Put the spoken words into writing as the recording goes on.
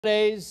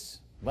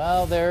Days,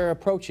 well, they're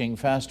approaching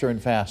faster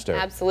and faster.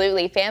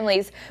 Absolutely.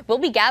 Families will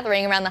be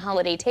gathering around the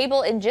holiday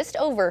table in just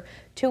over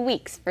 2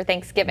 weeks for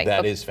Thanksgiving.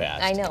 That is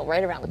fast. I know,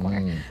 right around the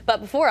corner.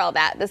 But before all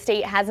that, the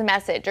state has a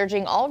message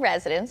urging all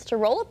residents to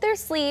roll up their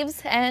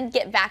sleeves and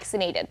get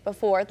vaccinated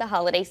before the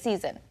holiday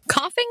season.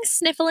 Coughing,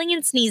 sniffling,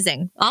 and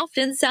sneezing,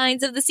 often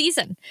signs of the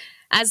season.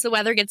 As the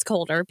weather gets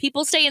colder,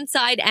 people stay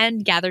inside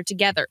and gather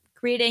together,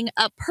 creating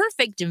a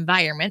perfect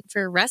environment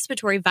for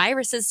respiratory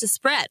viruses to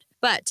spread.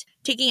 But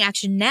taking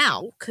action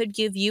now could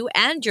give you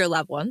and your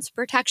loved ones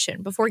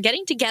protection before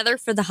getting together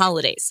for the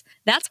holidays.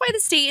 That's why the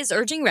state is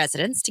urging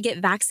residents to get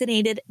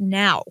vaccinated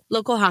now.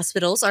 Local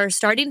hospitals are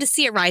starting to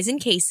see a rise in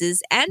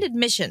cases and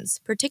admissions,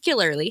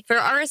 particularly for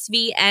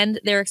RSV, and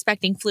they're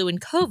expecting flu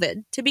and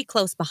COVID to be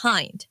close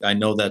behind. I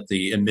know that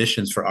the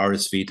admissions for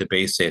RSV to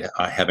Baystate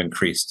have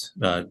increased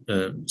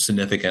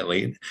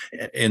significantly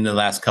in the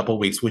last couple of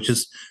weeks,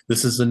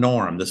 this is the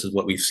norm. This is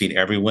what we've seen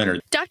every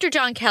winter. Dr.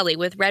 John Kelly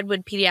with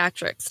Redwood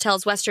Pediatrics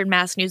tells Western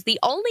Mass News the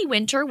only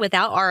winter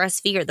without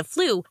RSV or the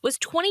flu was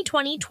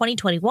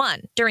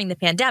 2020-2021 during the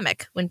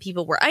pandemic, when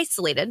people were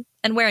isolated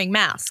and wearing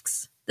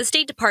masks. The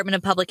State Department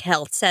of Public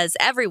Health says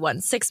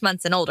everyone 6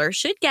 months and older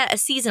should get a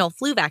seasonal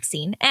flu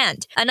vaccine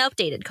and an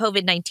updated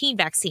COVID-19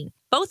 vaccine,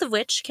 both of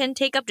which can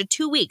take up to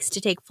 2 weeks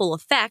to take full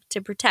effect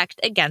to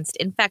protect against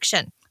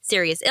infection,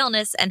 serious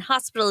illness, and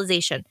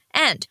hospitalization,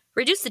 and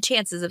reduce the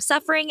chances of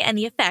suffering and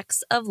the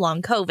effects of long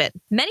COVID.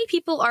 Many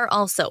people are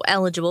also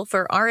eligible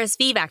for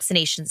RSV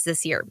vaccinations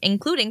this year,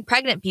 including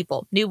pregnant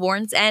people,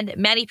 newborns, and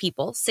many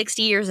people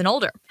 60 years and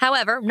older.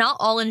 However, not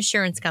all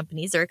insurance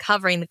companies are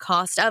covering the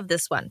cost of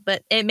this one,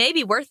 but it may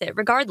be worth it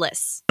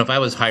regardless. If I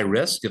was high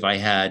risk, if I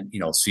had,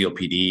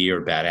 COPD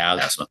or bad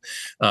asthma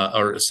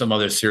or some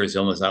other serious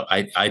illness,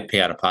 I'd pay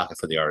out of pocket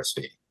for the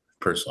RSV.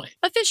 Personally.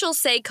 Officials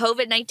say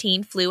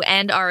COVID-19, flu,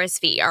 and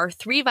RSV are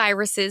 3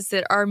 viruses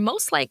that are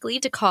most likely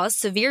to cause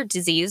severe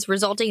disease,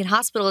 resulting in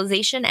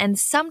hospitalization and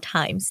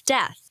sometimes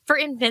death. For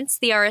infants,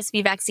 the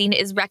RSV vaccine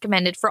is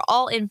recommended for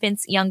all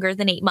infants younger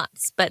than 8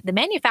 months, but the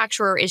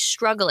manufacturer is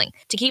struggling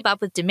to keep up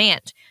with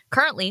demand,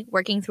 currently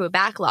working through a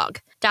backlog.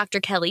 Dr.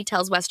 Kelly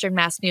tells Western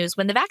Mass News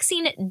when the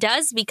vaccine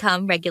does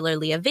become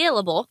regularly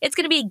available, it's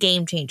going to be a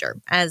game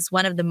changer, as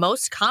one of the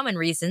most common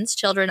reasons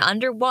children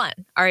under 1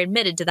 are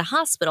admitted to the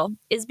hospital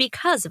is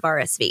because of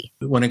RSV.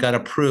 When it got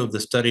approved, the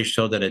study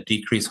showed that it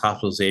decreased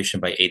hospitalization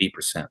by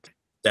 80%.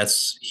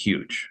 That's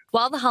huge.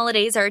 While the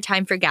holidays are a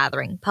time for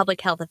gathering, public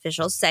health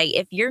officials say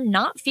if you're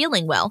not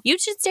feeling well, you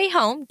should stay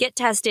home, get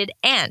tested,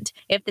 and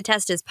if the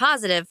test is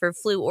positive for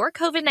flu or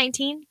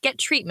COVID-19, get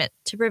treatment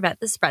to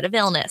prevent the spread of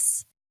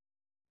illness.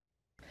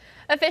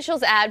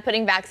 Officials add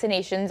putting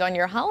vaccinations on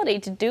your holiday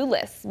to-do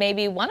lists may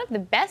be one of the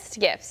best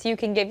gifts you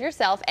can give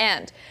yourself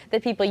and the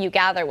people you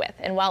gather with.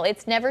 And while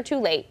it's never too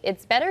late,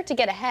 it's better to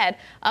get ahead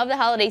of the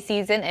holiday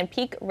season and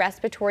peak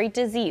respiratory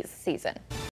disease season.